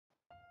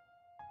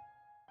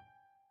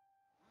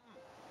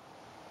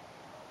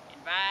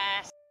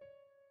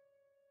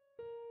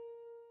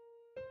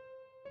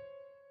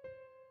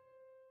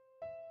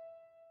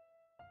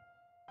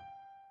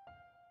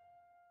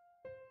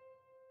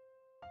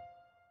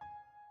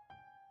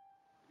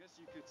guess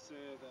you could say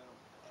that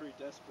I'm pretty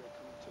desperate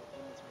coming to a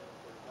woman's man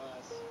for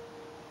advice.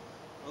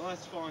 My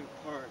life's falling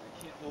apart.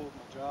 I can't hold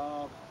my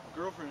job. My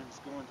girlfriend is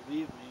going to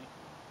leave me.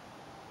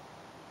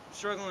 I'm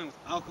struggling with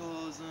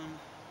alcoholism.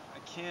 I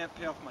can't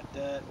pay off my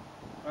debt.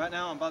 Right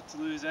now I'm about to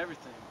lose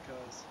everything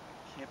because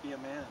I can't be a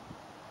man.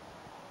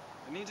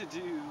 I need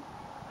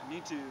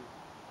to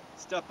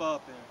step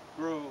up and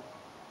grow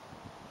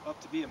up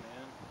to be a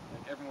man,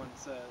 like everyone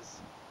says.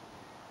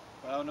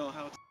 But I don't know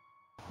how to.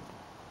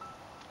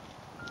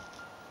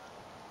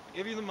 I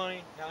give you the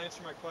money, now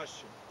answer my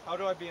question. How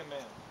do I be a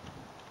man?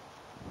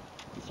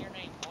 What's your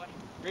name, boy?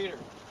 Reader.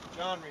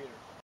 John Reader.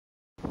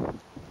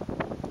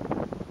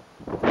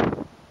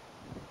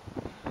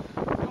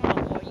 Come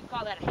on, boy, you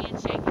call that a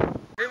handshake?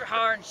 Grip it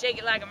hard and shake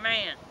it like a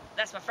man.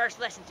 That's my first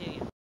lesson to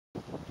you.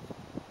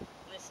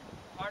 Listen,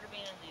 part of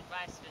being in the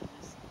advice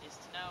business is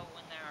to know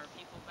when there are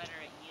people better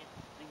at you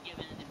than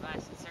giving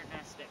advice in certain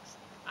aspects.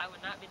 I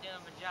would not be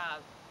doing my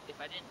job if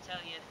I didn't tell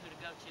you who to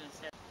go to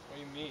instead. What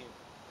do you mean?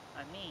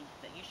 I mean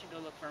that you should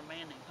go look for a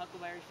man named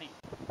Huckleberry Finn.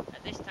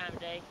 At this time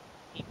of day,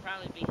 he'd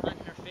probably be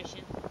hunting or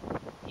fishing.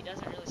 He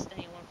doesn't really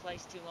stay in one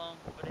place too long,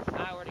 but if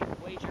I were to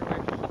wager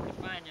where you could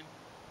find him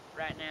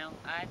right now,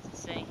 I'd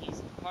say he's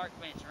at the park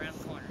bench around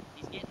the corner.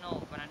 He's getting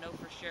old, but I know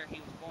for sure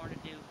he was born to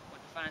do what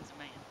defines a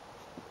man.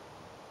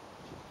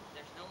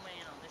 There's no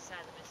man on this side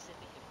of the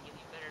Mississippi who can give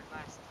you better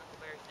advice than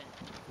Huckleberry Finn.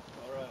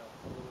 Alright,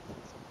 I'll look for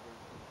this Huckleberry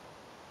Finn.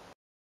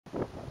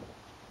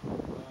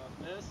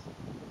 Miss?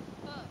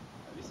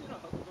 Have you seen a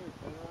Huckleberry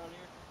Finn around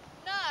here?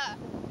 Nah,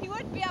 he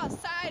wouldn't be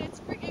outside. It's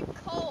freaking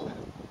cold.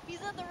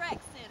 He's at the rec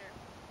center.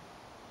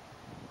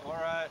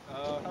 Alright,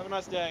 have a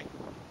nice day.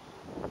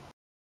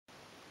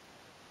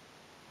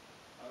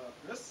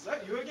 Chris, is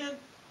that you again?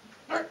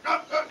 What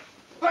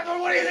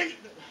do you think?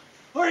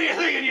 What are you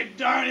thinking, you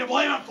darn you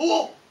blaming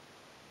fool?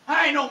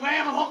 I ain't no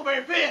man, I'm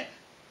Huckleberry Finn.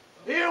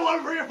 If it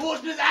wasn't for your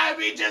foolishness, I'd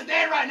be just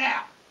dead right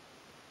now.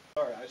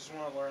 Sorry, I just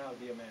want to learn how to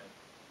be a man.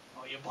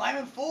 Oh, you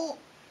blaming fool?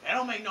 That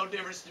don't make no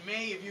difference to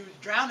me if you was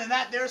drowned in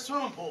that there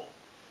swimming pool.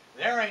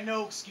 There ain't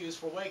no excuse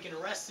for waking a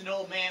resting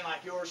old man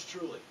like yours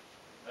truly.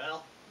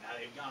 Well, now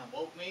that you've gone and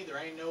woke me, there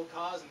ain't no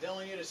cause in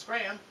telling you to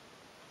scram.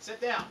 Sit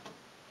down.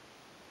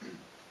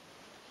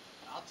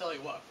 I'll tell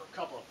you what, for a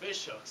couple of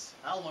fish hooks,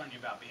 I'll learn you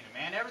about being a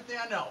man, everything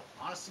I know,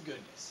 honest to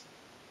goodness.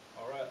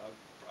 Alright,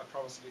 I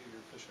promise to get you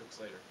your fish hooks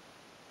later.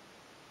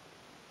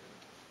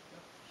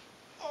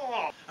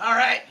 Oh.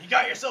 Alright, you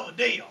got yourself a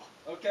deal.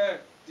 Okay,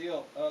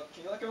 deal.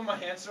 Can you let go of my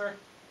hand, sir?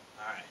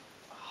 Alright,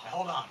 now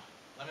hold on.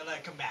 Let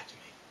it come back to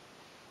me.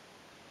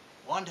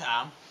 One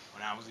time,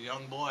 when I was a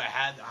young boy,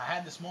 I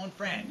had this one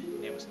friend. His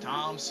name was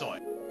Tom Sawyer.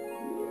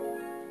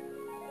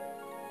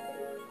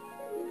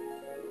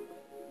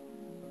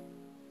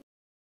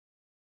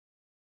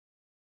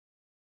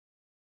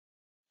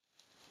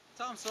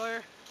 Tom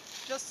Sawyer,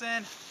 just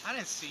then, I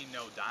didn't see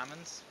no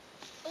diamonds.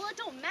 Well, it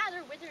don't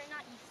matter whether or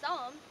not you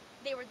saw them.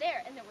 They were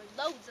there, and there were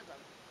loads of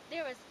them.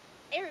 There was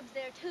Arabs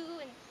there,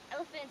 too, and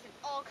elephants and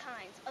all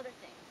kinds of other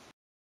things.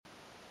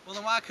 Well,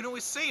 then why couldn't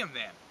we see them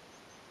then?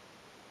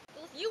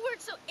 Well, if you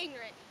weren't so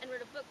ignorant and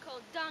read a book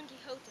called Don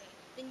Quixote,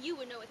 then you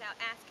would know without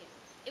asking.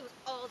 It was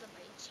all done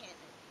by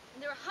enchantment.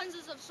 And there were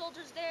hundreds of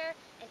soldiers there,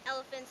 and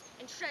elephants,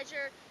 and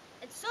treasure,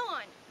 and so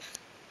on.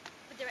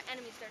 But there were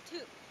enemies there,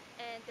 too.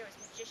 And there was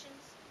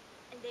magicians,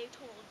 and they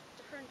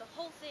turned the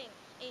whole thing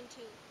into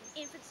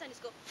an infant Sunday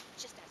school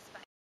just as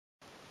spicy.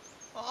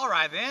 Well,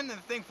 alright then, the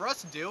thing for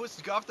us to do is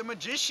to go after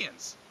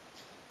magicians.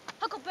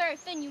 Huckleberry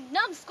Finn, you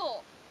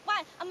numbskull!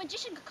 Why, a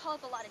magician could call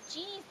up a lot of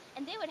genies,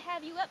 and they would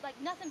have you up like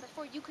nothing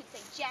before you could say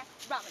Jack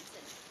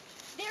Robinson.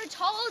 They're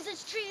tall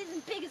as trees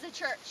and big as a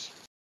church.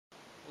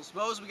 Well,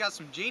 suppose we got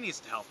some genies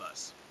to help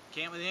us.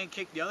 Can't we then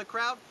kick the other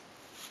crowd?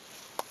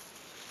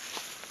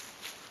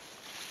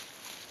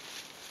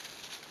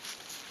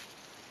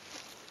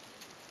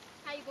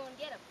 How you gonna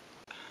get them?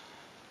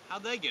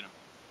 How'd they get them?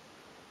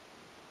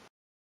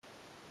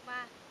 Why,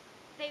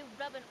 they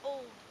rub an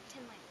old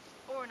tin lamp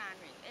or an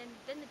iron ring, and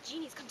then the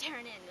genies come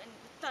tearing in, and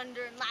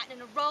thunder and lightning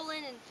are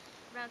rolling, and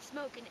around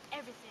smoke and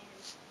everything.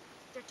 And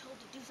they're told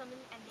to do something,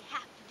 and they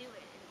have to do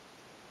it. And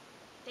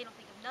they don't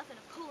think of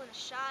nothing of pulling a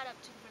shot up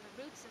to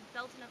the roots and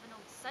belting of an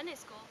old Sunday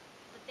school,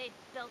 but they'd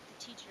belt the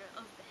teacher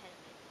over the head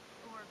of it,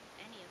 or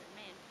any other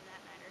man for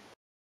that matter.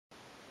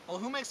 Well,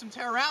 who makes them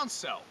tear around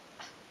so?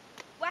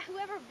 Why,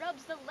 whoever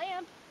rubs the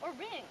lamp or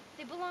ring,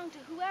 they belong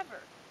to whoever.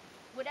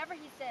 Whatever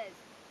he says,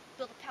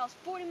 build a palace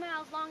 40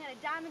 miles long out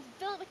of diamonds and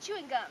fill it with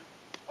chewing gum.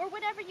 Or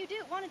whatever you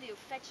want to do,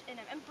 fetch an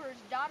emperor's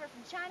daughter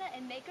from China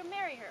and make her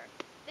marry her.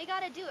 They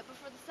gotta do it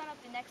before the sun up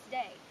the next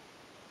day.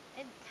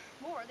 And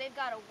more, they've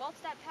gotta waltz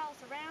that palace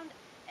around,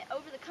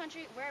 over the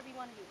country, wherever you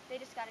want to do. They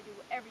just gotta do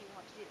whatever you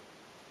want to do.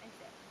 And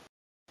so.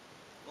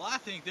 Well, I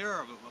think they're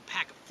a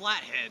pack of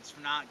flatheads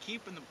for not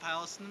keeping the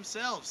palace to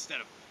themselves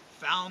instead of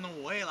fouling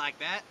them away like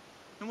that.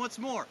 And what's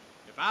more,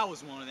 if I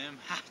was one of them,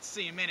 I'd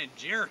see a man in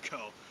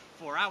Jericho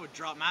before I would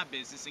drop my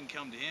business and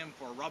come to him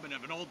for a rubbing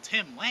of an old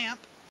tin lamp.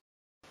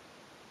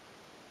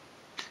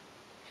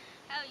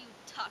 How you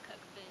talk, Huck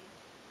Finn.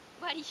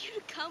 Why,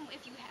 you'd come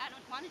if you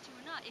hadn't wanted to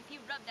or not, if he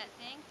rubbed that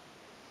thing.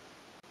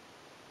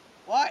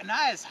 What,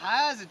 not as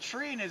high as a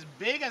tree and as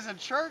big as a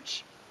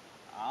church?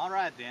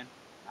 Alright then,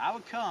 I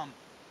would come,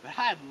 but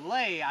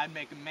I'd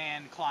make a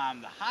man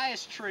climb the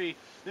highest tree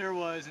there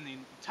was in the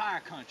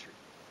entire country.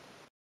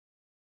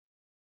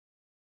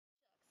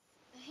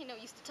 I know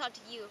used to talk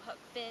to you, Huck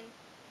Finn.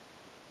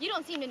 You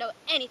don't seem to know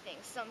anything,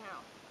 somehow.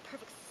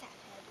 Perfect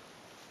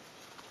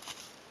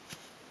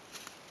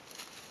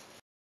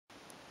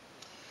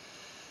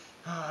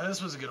saphead.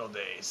 This was the good old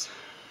days.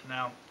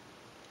 Now,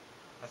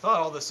 I thought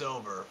all this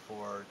over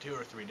for 2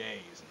 or 3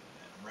 days,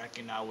 and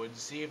reckoned I would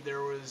see if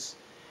there was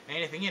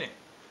anything in it.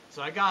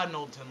 So I got an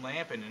old tin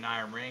lamp and an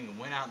iron ring and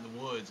went out in the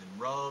woods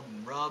and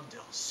rubbed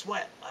till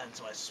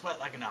I sweat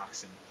like an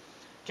oxen,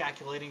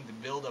 calculating to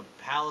build a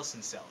palace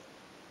and sell it.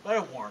 But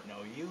it warn't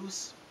no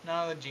use.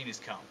 None of the genies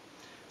come.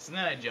 So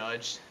then I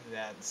judged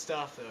that the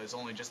stuff was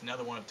only just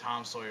another one of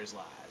Tom Sawyer's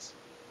lies.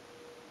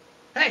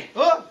 Hey!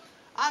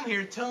 I'm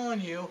here telling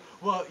you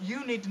what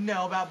you need to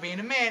know about being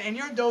a man, and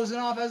you're dozing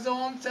off as though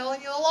I'm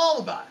telling you a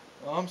lullaby.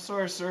 Oh, I'm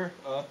sorry, sir.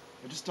 I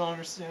just don't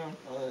understand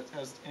how it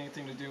has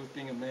anything to do with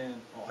being a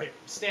man. Oh, here,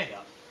 stand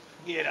up.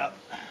 Get up.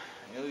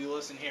 You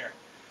listen here.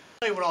 I'll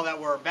tell you what all that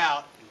were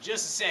about in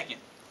just a second.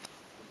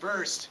 But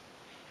first,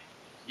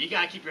 you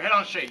gotta keep your head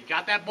on straight. You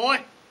got that, boy?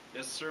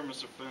 Yes, sir,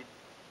 Mr. Finn.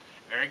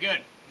 Very good.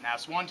 Now,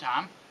 this one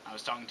time, I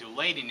was talking to a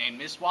lady named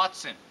Miss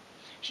Watson.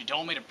 She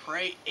told me to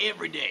pray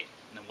every day,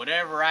 and then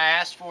whatever I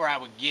asked for, I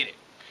would get it.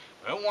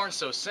 But it weren't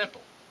so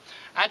simple.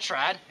 I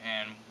tried,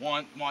 and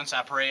once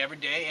I pray every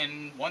day,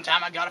 and one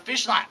time I got a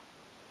fish line,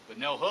 but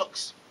no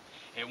hooks.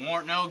 It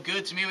weren't no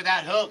good to me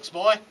without hooks,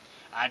 boy.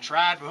 I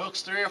tried for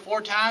hooks 3 or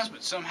 4 times,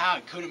 but somehow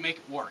I couldn't make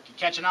it work. You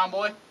catching on,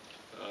 boy?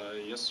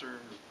 Yes, sir.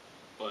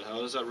 But how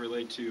does that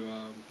relate to,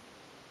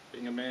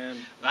 being a man?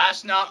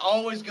 That's not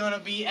always gonna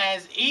be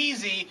as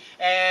easy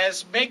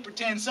as make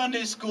pretend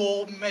Sunday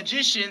school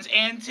magicians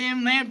and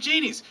tin lamp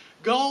genies.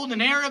 Gold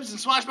and Arabs and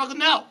swashbuckle,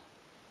 no.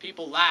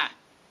 People lie.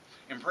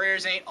 And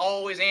prayers ain't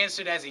always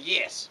answered as a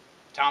yes.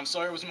 Tom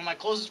Sawyer was one of my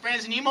closest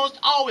friends, and he most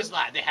always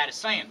lied. They had a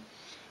saying.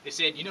 They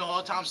said, you know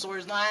how Tom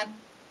Sawyer's lying?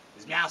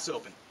 His mouth's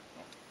open.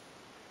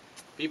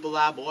 People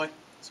lie, boy.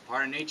 It's a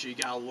part of nature. You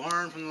gotta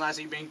learn from the lies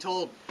that you're being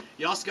told.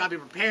 You also gotta be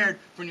prepared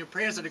for when your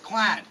prayers are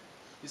declined.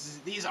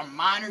 These are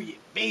minor yet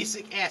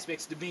basic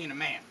aspects to being a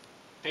man.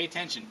 Pay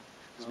attention,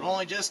 because we're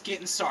only just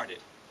getting started.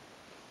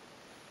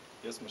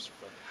 Yes, Mr.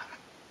 Finn.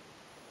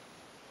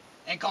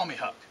 And call me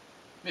Huck.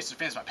 Mr.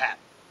 Finn's my pap.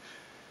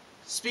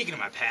 Speaking of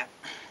my pap,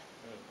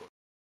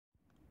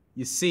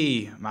 you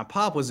see, my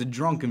pop was a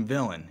drunken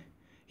villain.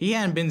 He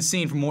hadn't been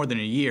seen for more than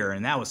a year,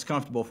 and that was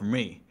comfortable for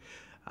me.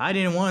 I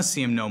didn't want to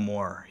see him no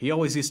more. He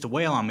always used to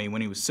wail on me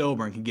when he was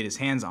sober and could get his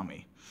hands on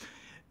me.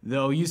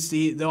 Though I used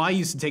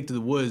to take to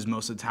the woods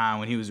most of the time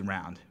when he was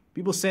around.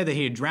 People said that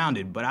he had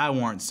drowned, but I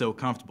weren't so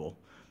comfortable.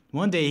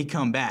 One day he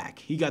come back.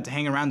 He got to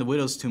hang around the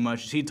widows too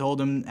much. She told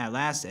him at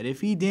last that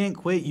if he didn't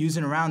quit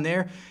using around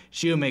there,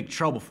 she would make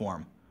trouble for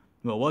him.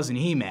 Well, wasn't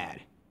he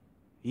mad?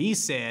 He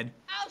said,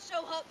 I'll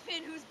show Huck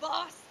Finn who's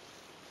boss.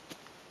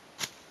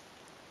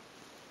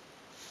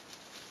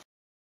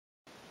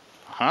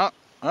 Pat!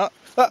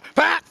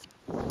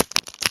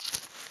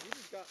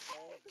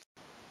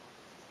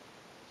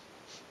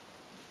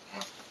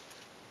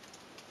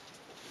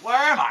 Where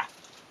am I?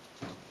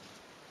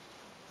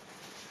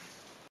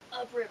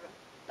 Upriver,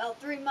 about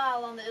 3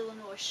 miles on the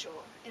Illinois shore,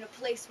 in a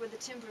place where the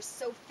timber's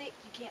so thick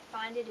you can't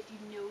find it if you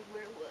knowed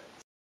where it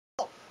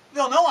was.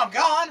 They'll know I'm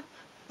gone.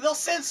 They'll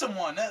send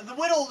someone. The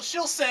widow,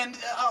 she'll send,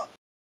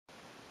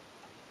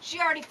 She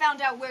already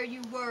found out where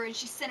you were, and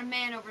she sent a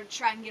man over to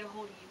try and get a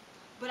hold of you.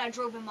 But I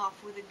drove him off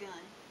with a gun.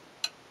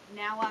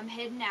 Now I'm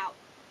heading out.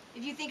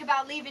 If you think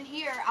about leaving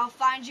here, I'll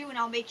find you and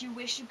I'll make you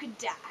wish you could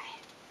die.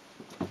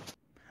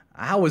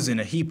 I was in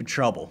a heap of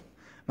trouble.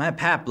 My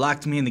pap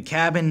locked me in the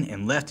cabin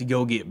and left to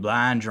go get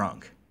blind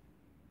drunk.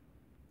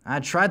 I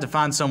tried to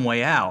find some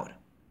way out,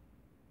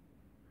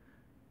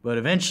 but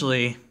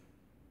eventually,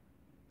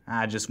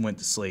 I just went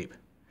to sleep.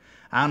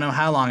 I don't know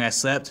how long I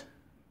slept,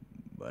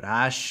 but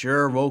I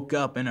sure woke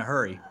up in a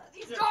hurry.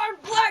 These darn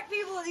black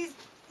people, these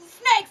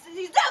snakes, and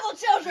these devil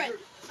children!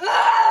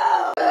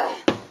 Ah!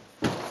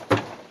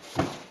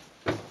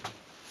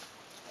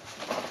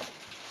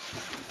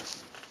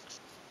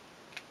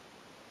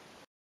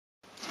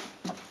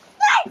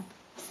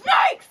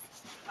 Snakes!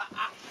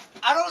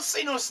 I don't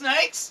see no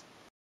snakes!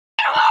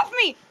 Get him off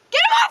me!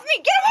 Get him off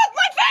me! Get him off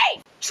my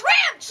face!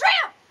 Tramp!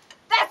 Tramp!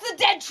 That's the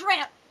dead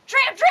tramp!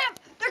 Tramp! Tramp!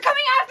 They're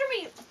coming after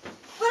me!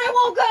 But I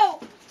won't go!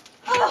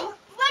 Oh,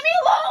 let me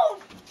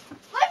alone!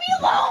 Let me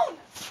alone!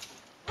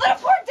 Let a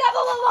poor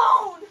devil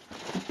alone!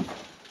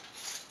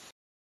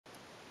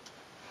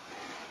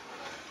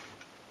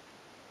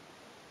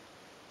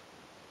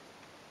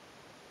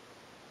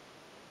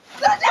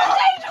 The death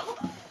angel!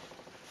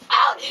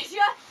 I'll get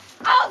you!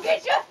 I'll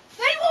get you!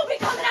 Then he won't be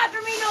coming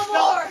after me no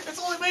more! No, it's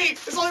only me!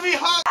 It's only me,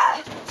 Huck!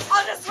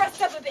 I'll just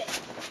rest up a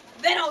bit.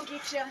 Then I'll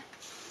get you.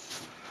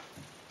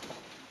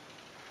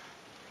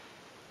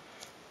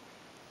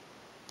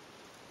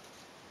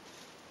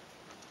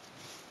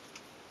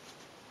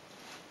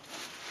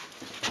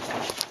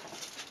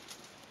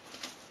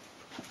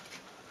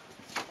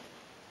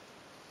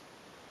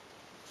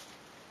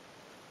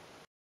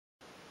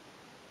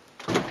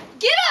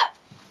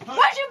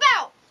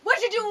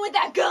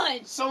 with that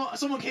gun?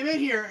 Someone came in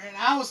here and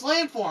I was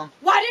laying for him.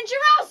 Why didn't you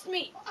roust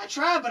me? I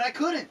tried, but I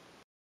couldn't.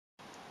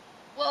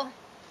 Well,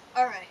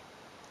 alright.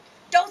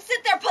 Don't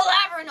sit there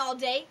palavering all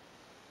day.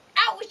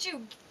 Out with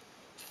you.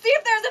 See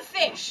if there's a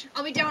fish.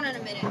 I'll be down in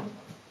a minute.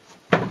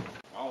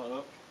 All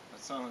up.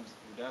 Your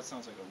dad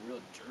sounds like a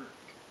real jerk.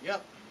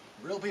 Yep,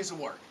 real piece of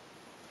work.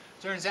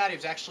 Turns out he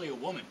was actually a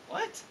woman.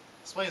 What?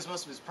 Explains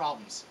most of his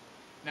problems.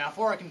 Now,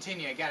 before I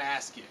continue, I gotta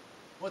ask you,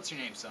 what's your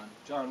name, son?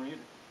 John Reeder.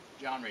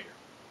 John Reeder.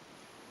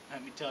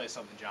 Let me tell you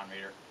something, John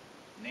Reeder.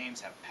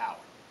 Names have power.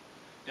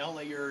 Don't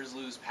let yours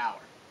lose power.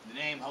 The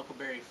name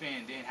Huckleberry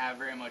Finn didn't have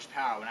very much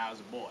power when I was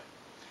a boy.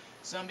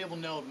 Some people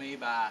know me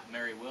by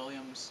Mary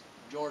Williams,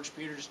 George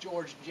Peters,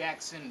 George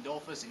Jackson,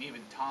 Adolphus, and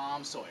even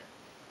Tom Sawyer.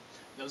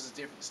 Those are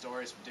different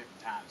stories from different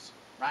times.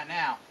 Right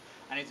now,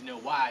 I need to know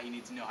why you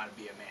need to know how to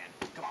be a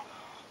man. Come on.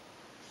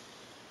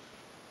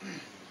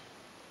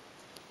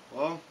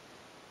 Well,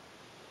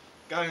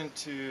 got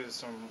into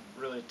some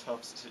really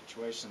tough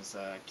situations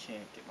that I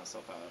can't get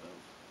myself out of,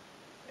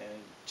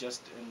 and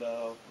just end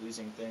up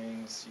losing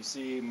things. You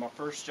see, my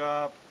first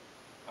job,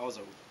 I was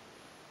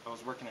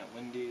working at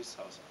Wendy's.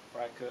 I was a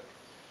fry cook.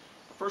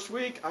 The first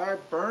week, I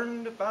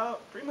burned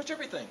about pretty much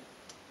everything,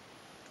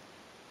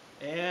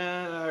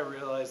 and I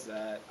realized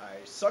that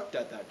I sucked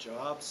at that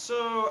job,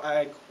 so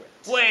I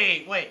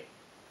quit. Wait.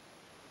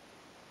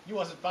 You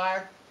wasn't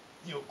fired?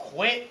 You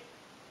quit?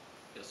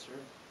 Yes, sir.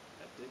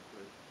 I did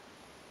quit.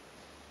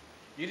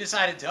 You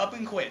decided to up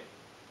and quit.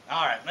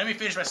 Alright, let me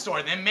finish my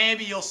story, then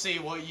maybe you'll see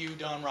what you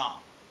done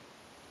wrong.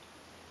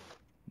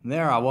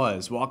 There I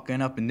was,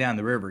 walking up and down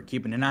the river,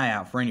 keeping an eye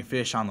out for any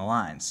fish on the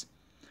lines.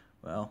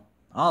 Well,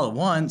 all at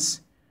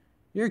once,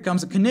 here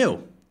comes a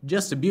canoe.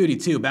 Just a beauty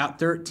too, about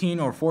 13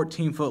 or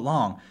 14 foot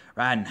long,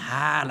 riding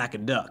high like a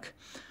duck.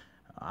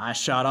 I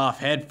shot off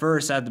head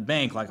first at the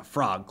bank like a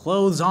frog,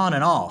 clothes on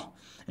and all,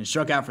 and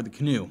struck out for the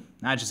canoe.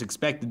 I just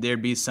expected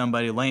there'd be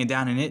somebody laying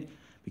down in it,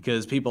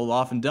 because people have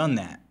often done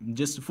that,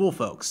 just to fool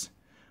folks.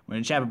 When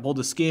a chap had pulled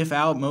a skiff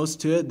out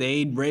most to it,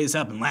 they'd raise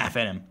up and laugh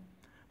at him.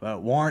 But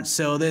it warn't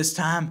so this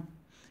time.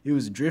 It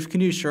was a drift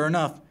canoe sure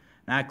enough,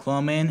 and I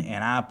clumb in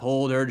and I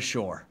pulled her to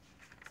shore.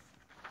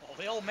 Well,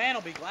 the old man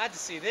will be glad to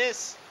see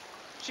this.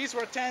 She's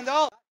worth $10.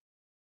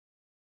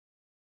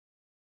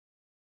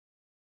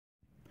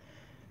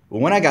 Well,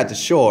 when I got to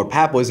shore,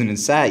 Pap wasn't in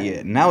sight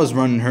yet, and I was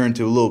running her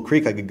into a little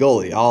creek like a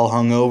gully, all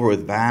hung over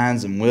with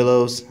vines and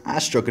willows. I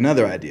struck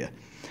another idea.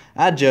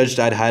 I judged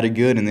I'd hide her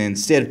good, and then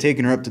instead of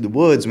taking her up to the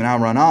woods when I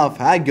run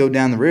off, I'd go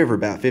down the river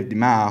about 50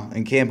 miles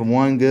and camp in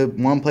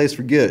one place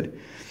for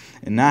good,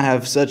 and not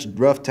have such a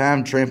rough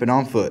time tramping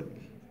on foot.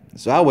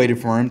 So I waited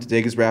for him to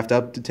take his raft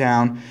up to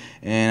town,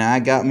 and I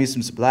got me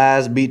some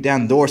supplies, beat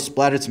down the door,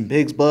 splattered some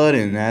pig's blood,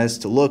 and as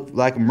to look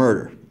like a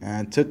murder.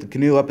 I took the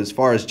canoe up as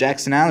far as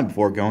Jackson Island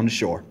before going to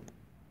shore.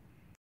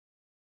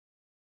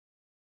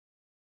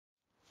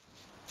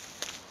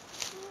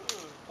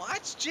 Why,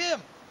 it's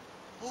Jim,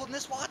 holding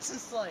this Watson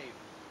slave.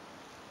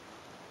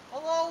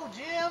 Hello,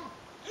 Jim.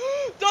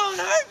 Don't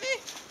hurt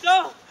me!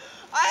 Don't!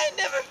 I ain't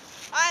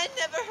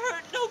never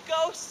heard no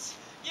ghosts.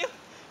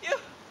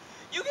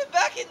 You get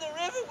back in the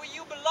river where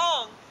you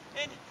belong.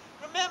 And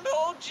remember,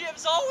 old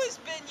Jim's always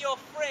been your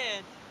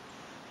friend.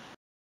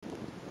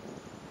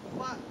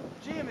 Why,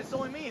 Jim, it's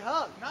only me,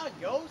 Huck, not a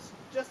ghost,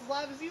 just as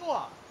alive as you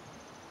are.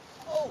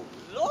 Oh,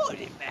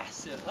 Lordy,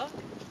 Master Huck.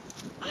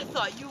 I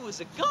thought you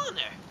was a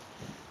goner.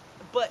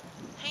 But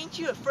ain't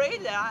you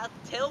afraid that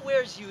I'll tell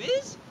where's you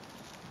is?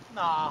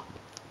 Nah.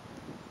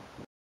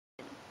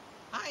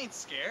 I ain't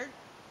scared.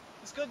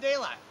 It's good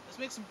daylight. Let's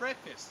make some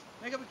breakfast.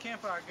 Make up a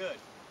campfire good.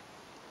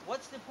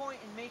 What's the point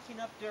in making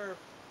up their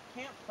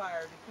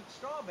campfire to cook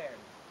strawberries?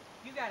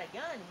 You got a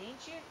gun,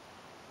 ain't you?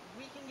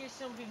 We can get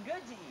something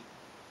good to eat.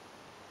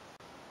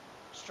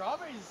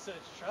 Strawberries and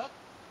such, Truck.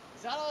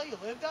 Is that all you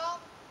lived on?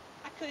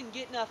 I couldn't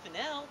get nothing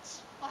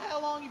else. Well,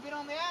 how long you been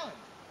on the island?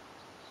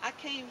 I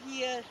came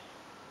here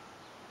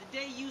the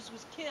day yous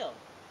was killed.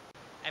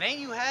 And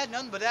ain't you had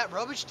nothing but that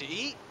rubbish to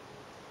eat?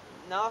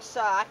 No, sir,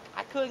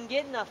 I couldn't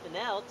get nothing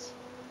else.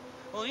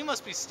 Well, you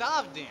must be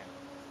starved then.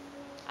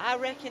 I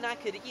reckon I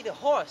could eat a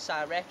horse,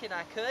 I reckon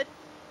I could.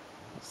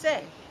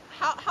 Say,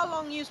 how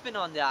long yous been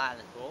on the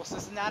island? Well,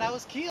 since the night I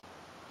was killed.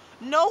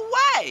 No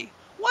way!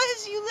 What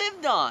has you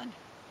lived on?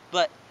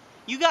 But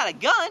you got a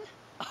gun?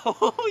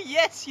 Oh,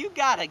 yes, you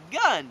got a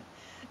gun.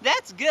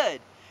 That's good.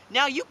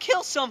 Now you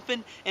kill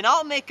something and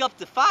I'll make up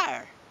the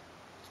fire.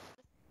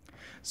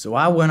 So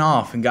I went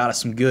off and got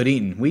us some good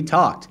eating. We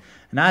talked,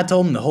 and I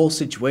told him the whole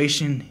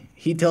situation.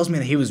 He tells me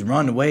that he was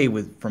run away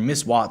from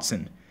Miss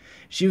Watson.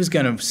 She was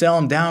going to sell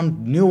him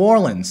down New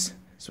Orleans.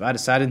 So I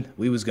decided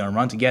we was going to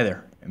run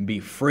together and be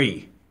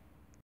free.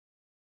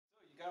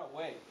 You gotta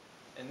wait,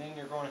 and then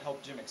you're going to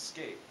help Jim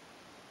escape.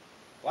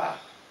 Wow,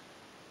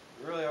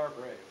 you really are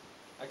brave.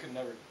 I could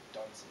never have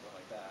done something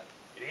like that.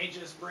 It ain't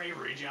just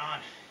bravery, John.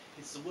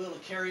 It's the will to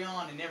carry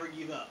on and never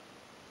give up.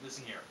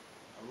 Listen here,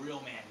 a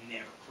real man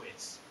never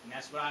quits. And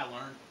that's what I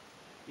learned.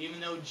 Even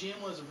though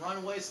Jim was a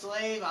runaway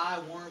slave, I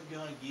weren't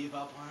going to give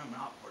up on him,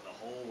 not for the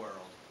whole world.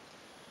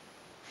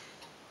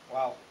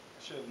 Wow,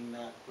 should have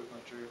not quit my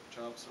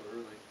job so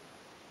early.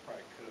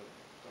 Probably could have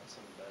done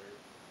something better.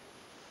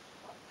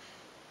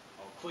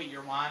 Oh, quit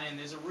your whining.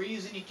 There's a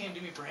reason you came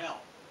to me for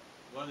help.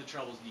 What other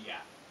troubles do you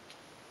got?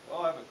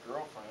 Well, I have a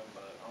girlfriend,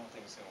 but I don't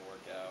think it's gonna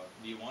work out.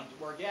 Do you want it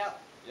to work out?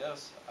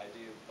 Yes, I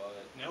do, but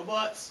No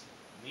buts.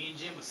 Me and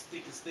Jim was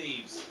thick as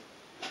thieves.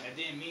 That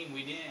didn't mean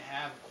we didn't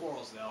have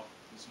quarrels, though.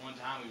 This one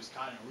time we was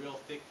caught in a real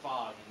thick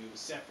fog and we was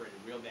separated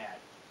real bad.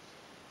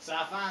 So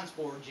I finds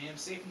poor Jim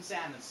safe and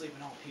sound and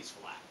sleeping all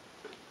peaceful life.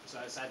 So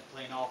I decided to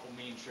play an awful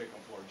mean trick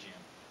on poor Jim.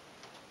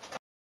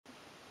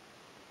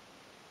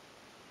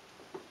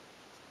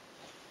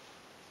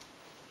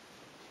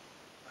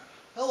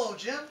 Hello,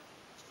 Jim.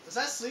 Was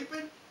I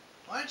sleeping?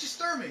 Why didn't you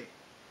stir me?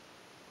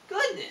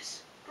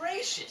 Goodness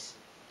gracious.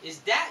 Is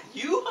that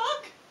you,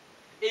 Huck?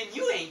 And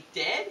you ain't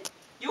dead?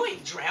 You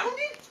ain't drowned?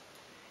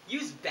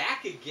 You's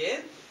back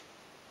again?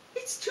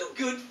 It's too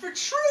good for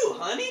true,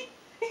 honey.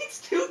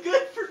 It's too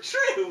good for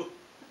true.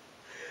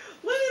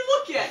 Let me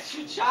look at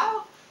you,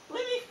 child.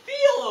 Let me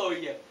feel o'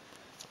 you.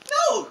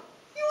 No,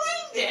 you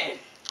ain't dead.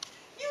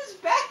 You's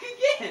back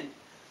again.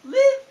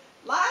 Live,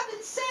 live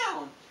and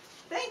sound.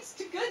 Thanks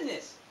to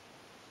goodness.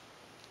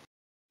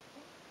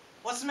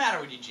 What's the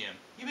matter with you, Jim?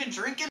 You been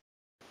drinking?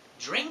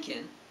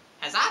 Drinking?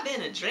 Has I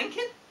been a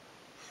drinking?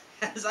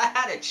 Has I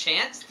had a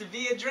chance to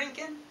be a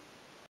drinking?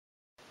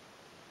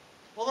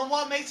 Well, then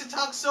what makes you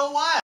talk so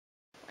wild?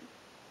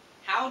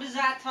 How does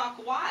that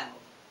talk wild?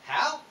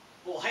 How?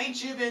 Well,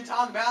 ain't you been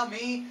talking about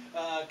me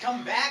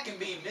coming back and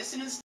being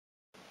missing and stuff?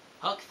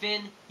 Huck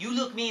Finn, you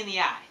look me in the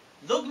eye.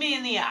 Look me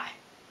in the eye.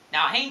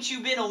 Now, ain't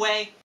you been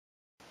away?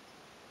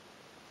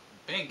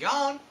 Been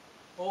gone?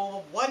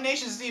 Well, what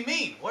nations do you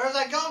mean? Where was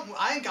I going?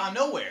 I ain't gone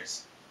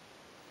nowheres.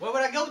 Where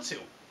would I go to?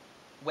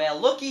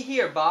 Well, looky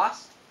here,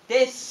 boss.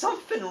 There's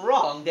something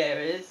wrong,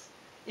 there is.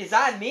 Is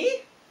I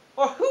me?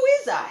 Or who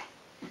is I?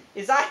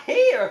 Is I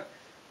here?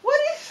 What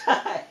is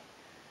I?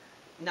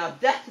 Now,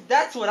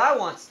 that's what I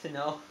wants to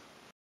know.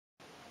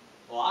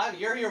 Well,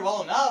 you're here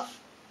well enough.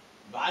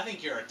 But I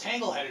think you're a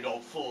tangle-headed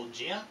old fool,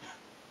 Jim.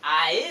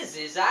 I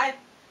is I?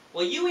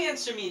 Well, you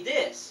answer me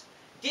this.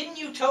 Didn't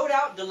you tote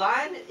out the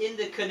line in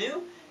the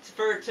canoe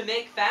to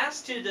make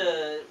fast to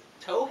the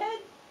towhead?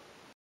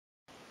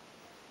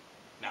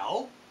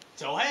 No.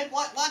 Towhead?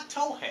 What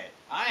towhead?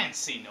 I ain't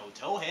seen no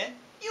towhead.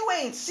 You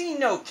ain't seen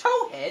no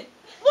towhead.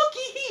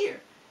 Looky here.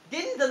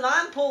 Didn't the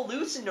line pull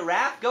loose and the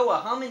raft go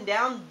a-humming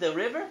down the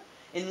river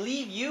and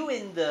leave you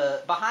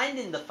behind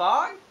in the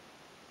fog?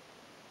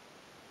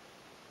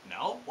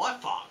 No.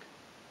 What fog?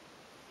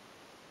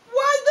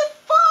 Why, the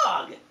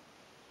fog!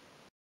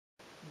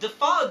 The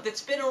fog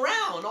that's been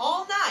around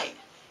all night.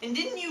 And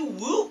didn't you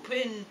whoop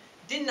and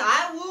didn't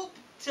I whoop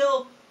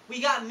till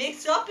we got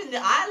mixed up in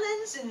the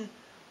islands and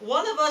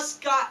one of us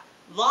got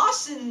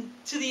lost and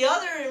to the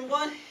other and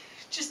one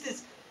just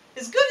as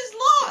good as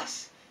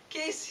lost.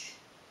 In case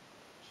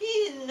he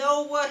didn't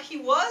know what he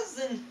was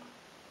and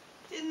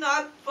didn't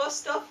I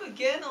bust up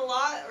again a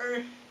lot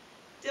or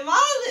them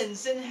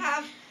islands and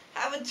have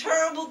a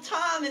terrible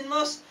time and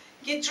must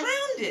get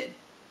drowned.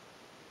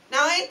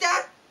 Now ain't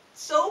that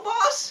so,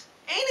 boss?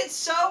 Ain't it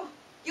so?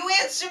 You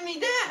answer me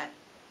that.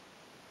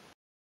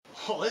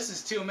 Well, this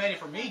is too many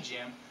for me,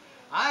 Jim.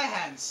 I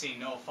hadn't seen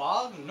no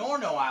fog, nor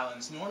no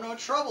islands, nor no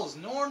troubles,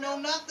 nor no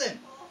nothing.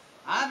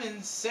 I've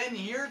been sitting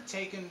here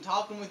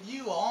talking with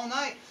you all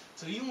night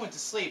till you went to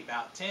sleep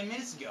about 10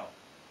 minutes ago.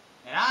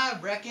 And I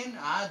reckon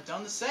I've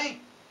done the same.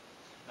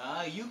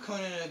 You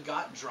couldn't have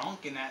got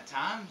drunk in that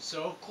time,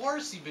 so of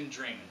course you've been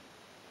dreaming.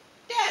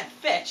 Dad,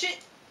 fetch it.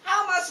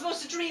 How am I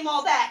supposed to dream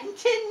all that in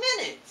 10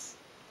 minutes?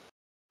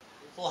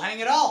 Well, hang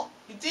it all.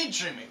 You did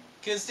dream it,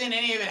 because didn't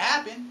any of it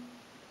happen.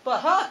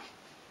 But Huck,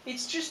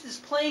 it's just as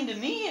plain to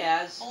me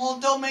as... Well,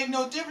 it don't make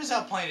no difference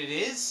how plain it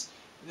is.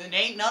 Then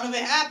ain't none of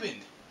it happened.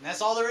 And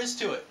that's all there is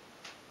to it.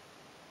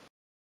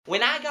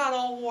 When I got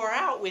all wore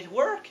out with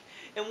work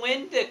and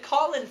went to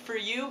calling for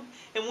you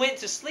and went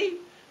to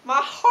sleep,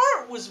 my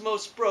heart was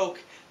most broke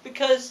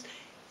because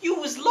you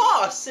was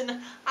lost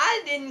and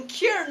I didn't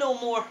care no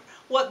more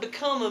what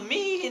become of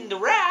me in the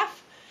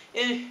raft.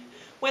 And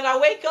when I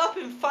wake up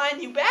and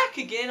find you back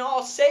again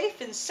all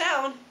safe and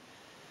sound,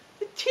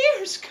 the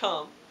tears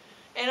come.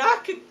 And I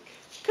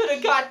could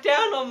have got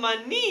down on my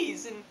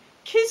knees and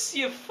kissed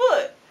your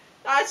foot.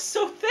 I was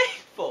so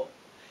thankful.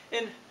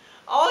 And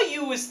all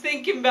you was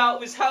thinking about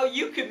was how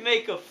you could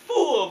make a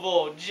fool of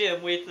old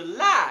Jim with a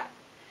lie.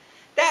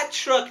 That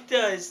truck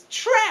does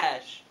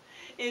trash.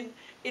 And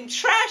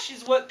trash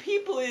is what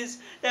people is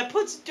that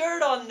puts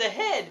dirt on the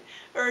head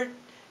or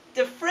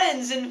the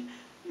friends and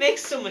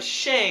makes them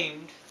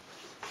ashamed.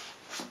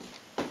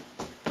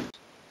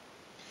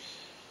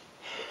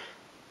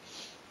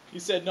 He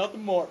said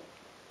nothing more.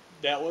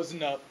 That was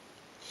enough.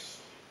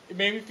 It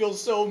made me feel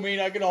so mean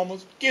I could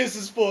almost kiss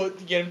his foot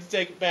to get him to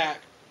take it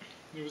back.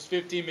 It was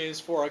 15 minutes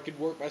before I could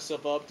work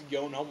myself up to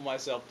go and humble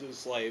myself to a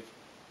slave.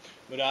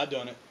 But I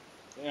done it.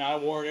 And I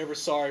weren't ever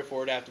sorry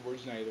for it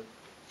afterwards neither.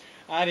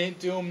 I didn't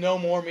do him no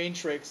more mean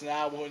tricks, and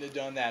I wouldn't have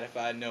done that if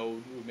I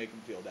known it would make him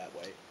feel that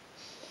way.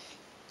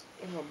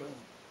 Oh, man.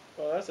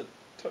 Well, that's a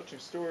touching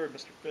story,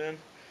 Mr. Finn.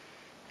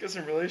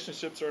 Guessing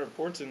relationships are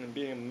important in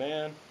being a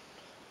man.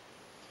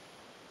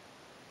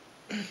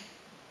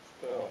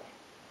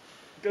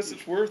 Guess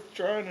it's worth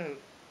trying to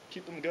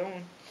keep them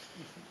going.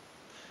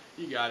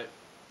 You got it.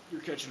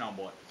 You're catching on,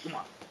 boy. Come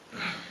on.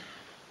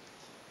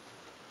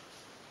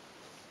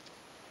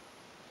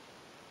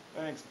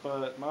 Thanks,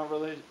 but my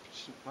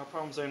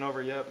problems ain't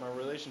over yet. My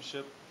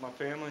relationship, my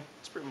family,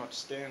 it's pretty much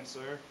staying,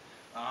 sir.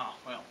 Oh,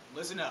 well,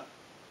 listen up.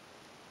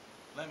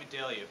 Let me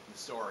tell you the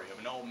story of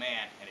an old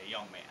man and a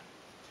young man.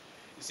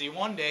 You see,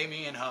 one day,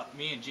 me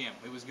and Jim,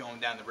 we was going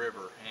down the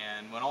river,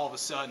 and when all of a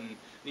sudden,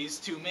 these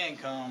two men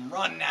come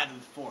running out of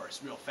the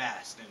forest real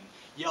fast and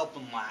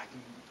yelping like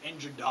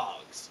injured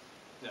dogs.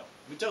 So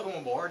we took them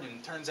aboard, and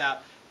it turns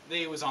out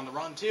they was on the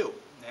run too,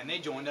 and they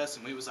joined us,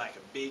 and we was like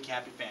a big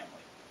happy family.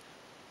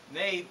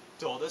 They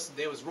told us that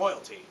they was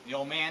royalty. The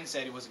old man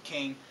said he was a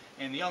king,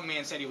 and the young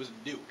man said he was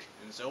a duke,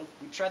 and so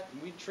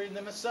we treated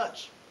them as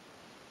such.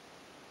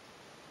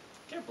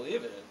 I can't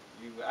believe it.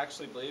 You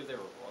actually believe they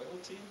were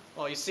royalty?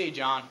 Well, you see,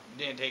 John,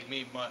 it didn't take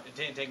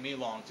me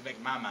long to make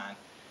in my mind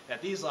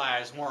that these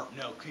liars weren't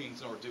no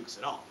kings nor dukes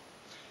at all,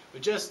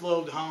 but just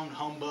low-down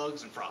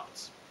humbugs and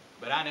frauds.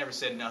 But I never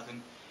said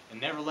nothing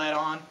and never let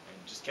on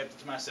and just kept it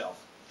to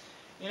myself.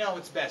 You know,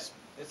 it's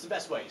the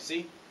best way, you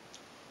see?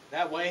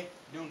 That way,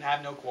 you don't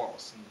have no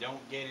quarrels and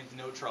don't get into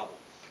no trouble.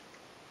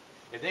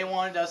 If they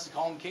wanted us to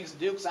call them kings and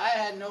dukes, I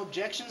had no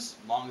objections,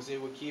 as long as they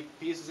would keep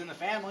pieces in the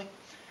family.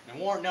 And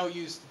it weren't no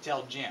use to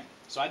tell Jim,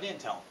 so I didn't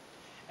tell him.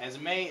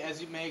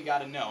 As you may got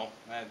to know,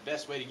 the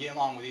best way to get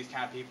along with these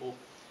kind of people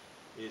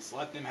is to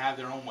let them have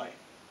their own way.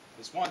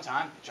 This one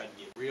time, they tried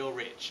to get real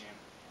rich.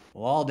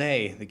 Well, all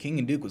day, the king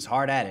and duke was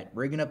hard at it,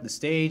 rigging up the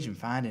stage and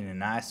finding a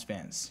nice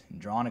fence and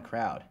drawing a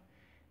crowd.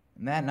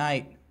 And that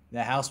night,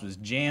 the house was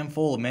jam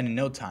full of men in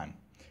no time.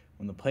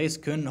 When the place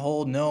couldn't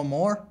hold no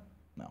more,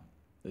 well,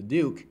 the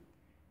duke,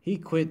 he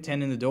quit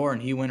tending the door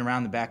and he went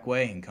around the back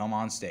way and come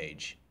on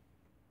stage.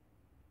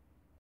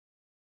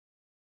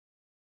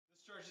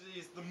 This tragedy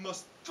is the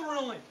most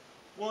thrilling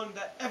one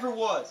that ever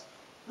was.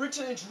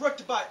 Written and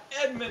directed by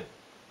Edmund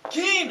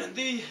Kean,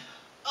 the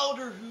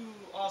elder, who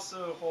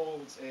also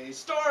holds a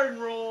starring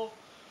role.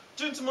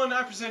 Gentlemen,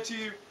 I present to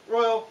you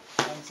Royal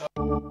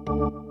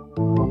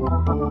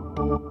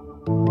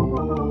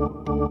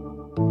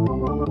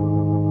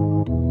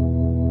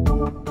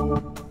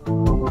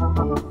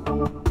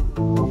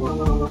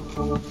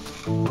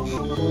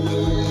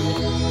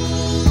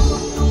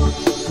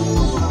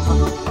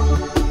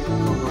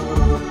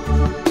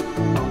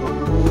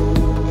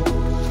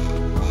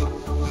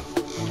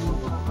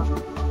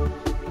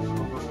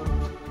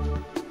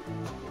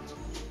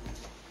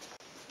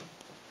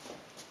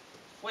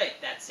Wait,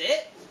 that's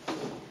it?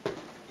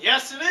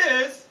 Yes, it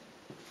is.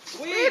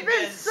 We've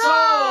been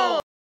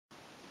sold!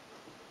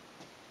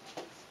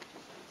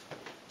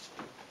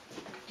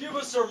 Give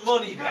us our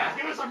money back.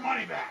 Give us our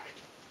money back!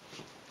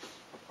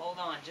 Hold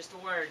on, just a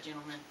word,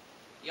 gentlemen.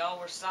 Y'all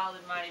were solid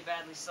mighty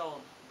badly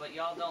sold, but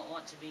y'all don't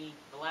want to be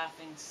the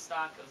laughing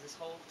stock of this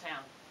whole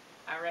town,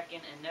 I reckon,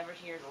 and never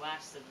hear the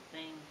last of the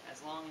thing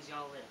as long as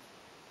y'all live.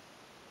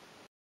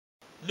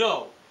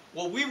 No,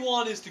 what we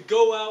want is to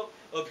go out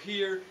of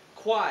here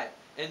quiet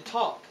and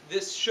talk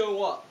this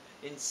show up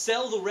and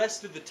sell the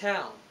rest of the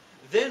town.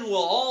 Then we'll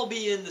all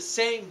be in the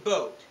same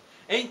boat.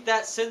 Ain't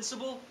that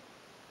sensible?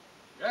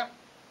 Yeah.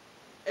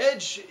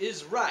 Edge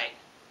is right.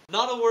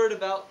 Not a word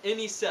about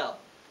any sell.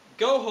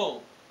 Go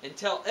home and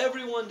tell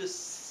everyone to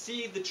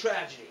see the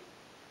tragedy.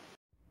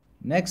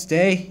 Next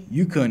day,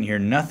 you couldn't hear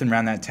nothing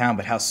around that town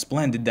but how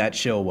splendid that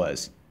show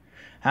was.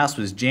 House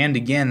was jammed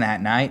again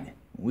that night.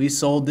 We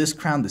sold this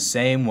crown the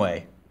same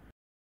way.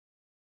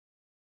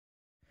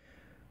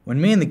 When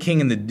me and the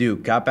king and the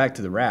duke got back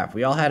to the raft,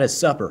 we all had a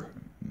supper.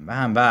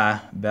 By and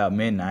by, about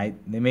midnight,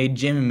 they made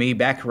Jim and me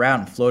back her out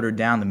and float her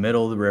down the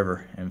middle of the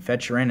river and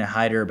fetch her in and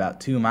hide her about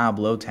 2 miles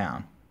below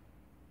town.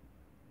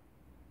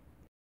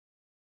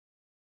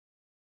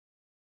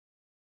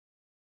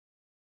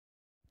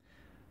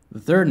 The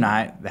third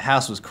night, the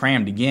house was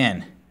crammed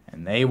again,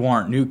 and they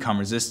weren't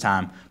newcomers this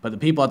time, but the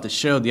people at the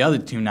show the other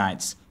 2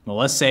 nights, well,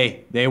 let's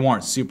say they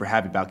weren't super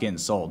happy about getting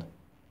sold.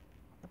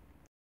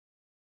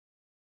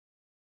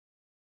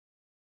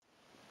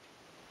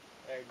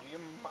 Hey, do you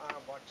mind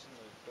watching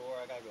the door?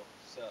 I gotta go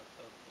set up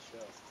the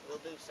show. Will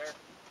do, sir.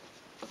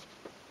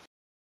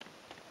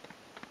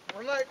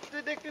 We're like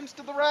the Dickens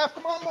to the raft.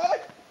 Come on, bud.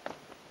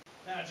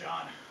 Now,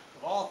 John,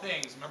 of all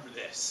things, remember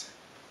this.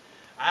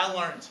 I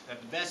learned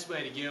that the best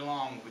way to get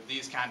along with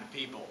these kind of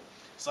people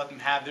is let them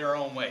have their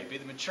own way. Be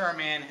the mature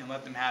man and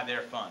let them have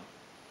their fun.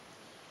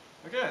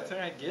 Okay, I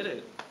think I get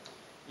it.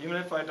 Even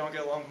if I don't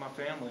get along with my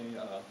family,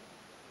 I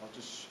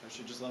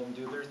should just let them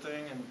do their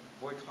thing and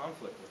avoid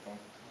conflict with them.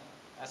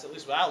 That's at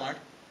least what I learned.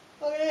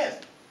 Look at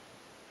this.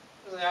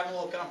 We're having a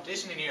little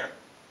competition in here.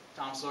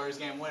 Tom Sawyer's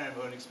game winner, but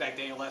wouldn't expect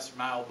any less from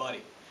my old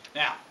buddy.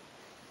 Now,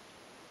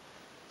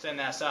 setting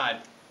that aside,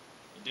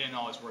 it didn't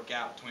always work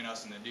out between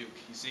us and the Duke.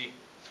 You see,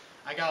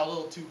 I got a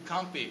little too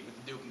comfy with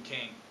the Duke and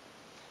King,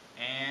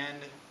 and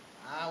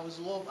I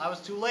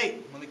was too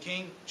late when the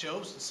king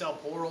chose to sell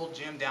poor old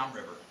Jim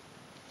downriver.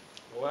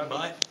 What happened?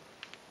 But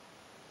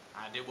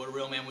I did what a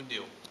real man would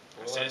do.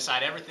 I What? set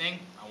aside everything.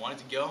 I wanted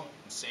to go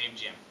and save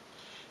Jim.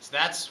 So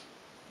that's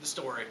the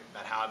story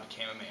about how I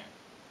became a man.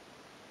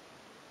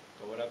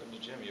 But what happened to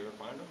Jim? You ever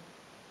find him?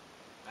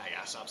 I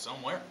gotta stop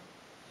somewhere.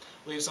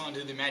 Leave something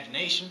to the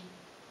imagination.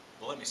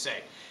 Well, let me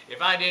say,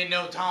 if I didn't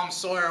know Tom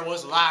Sawyer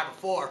was alive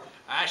before,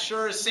 I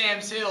sure as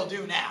Sam's Hill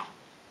do now.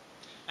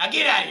 Now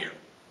get out of here.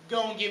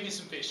 Go and give me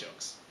some fish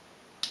hooks.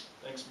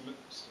 Thanks,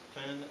 Mr.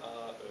 Finn.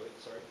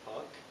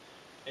 Huck.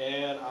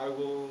 And I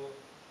will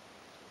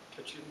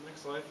catch you in the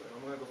next life. And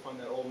I'm gonna go find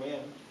that old man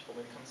who told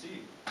me to come see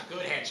you.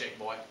 Good handshake,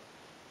 boy.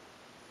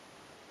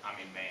 I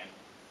mean, man.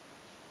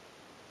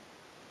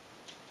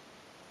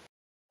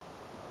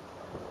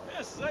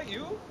 Yes, is that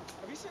you?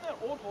 Have you seen that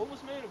old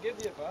homeless man who gave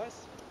the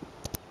advice?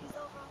 He's over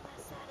on that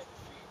side of the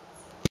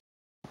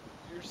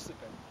fence. You're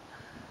sipping.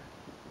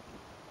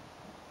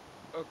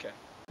 Okay.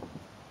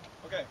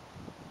 Okay.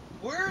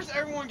 Where's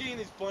everyone getting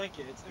these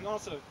blankets? And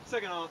also,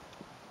 second off,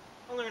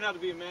 I learned how to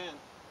be a man.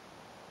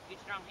 Good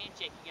strong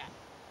handshake you got.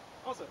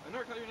 Also, I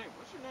never caught your name.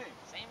 What's your name?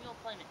 Samuel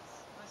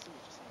Clements. Nice to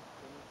meet you, Samuel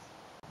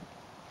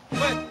Clements.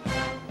 What?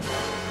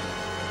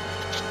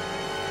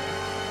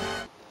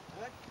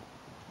 Heck?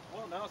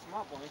 Well, now it's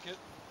my blanket.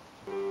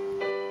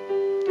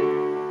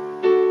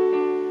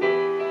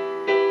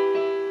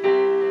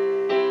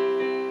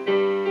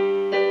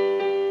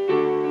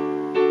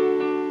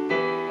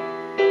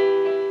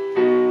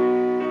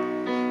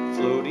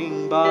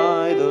 Floating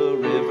by the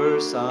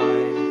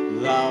riverside,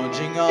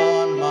 Lounging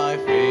on my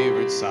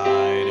favorite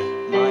side,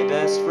 my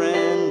best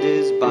friend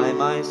is by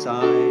my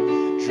side.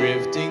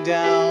 drifting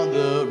down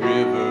the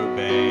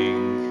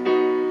riverbank.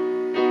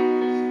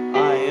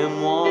 I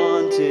am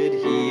wanted,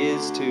 he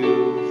is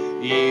too.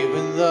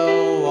 Even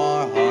though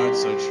our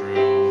hearts are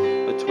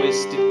true, A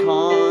twisted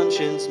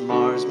conscience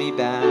mars me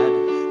bad.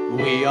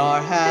 we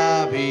are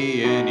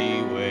happy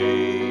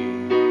anyway.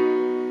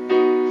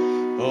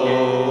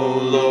 Oh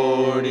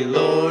lordy,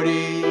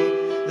 lordy,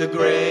 the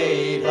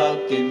great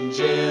Huck and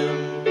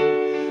Jim,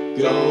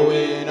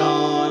 going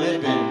on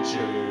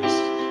adventures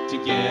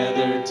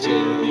together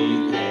till the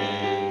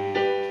end.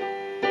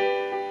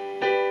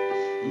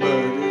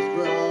 Murders,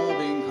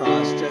 robbing,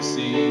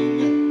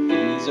 cross-dressing,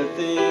 These are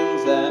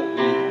things that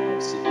we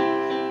have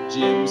seen.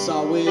 Jim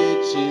saw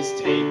witches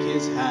take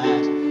his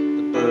hat.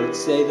 The birds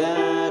say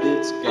that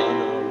it's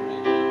gonna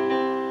rain.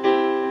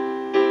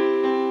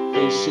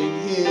 Fishing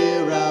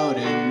here out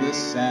in the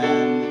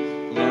sand,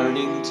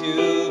 Learning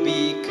to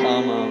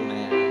become a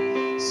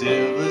man.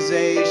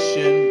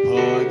 civilization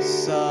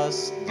puts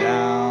us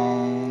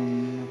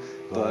down,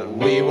 but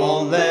we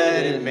won't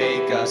let it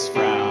make us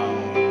frown.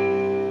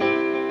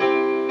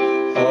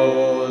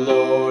 Oh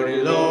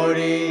lordy,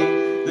 lordy,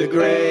 the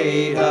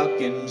great Huck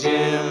and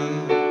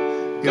Jim,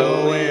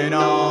 going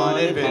on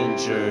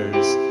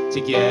adventures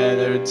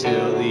together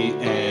till the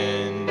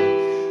end.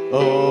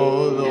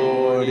 Oh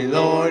lordy,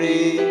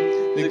 lordy,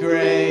 the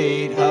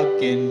great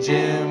Huck and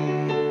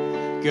Jim,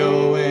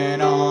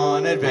 going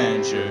on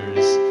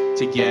adventures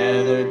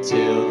together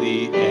till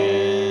the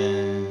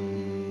end.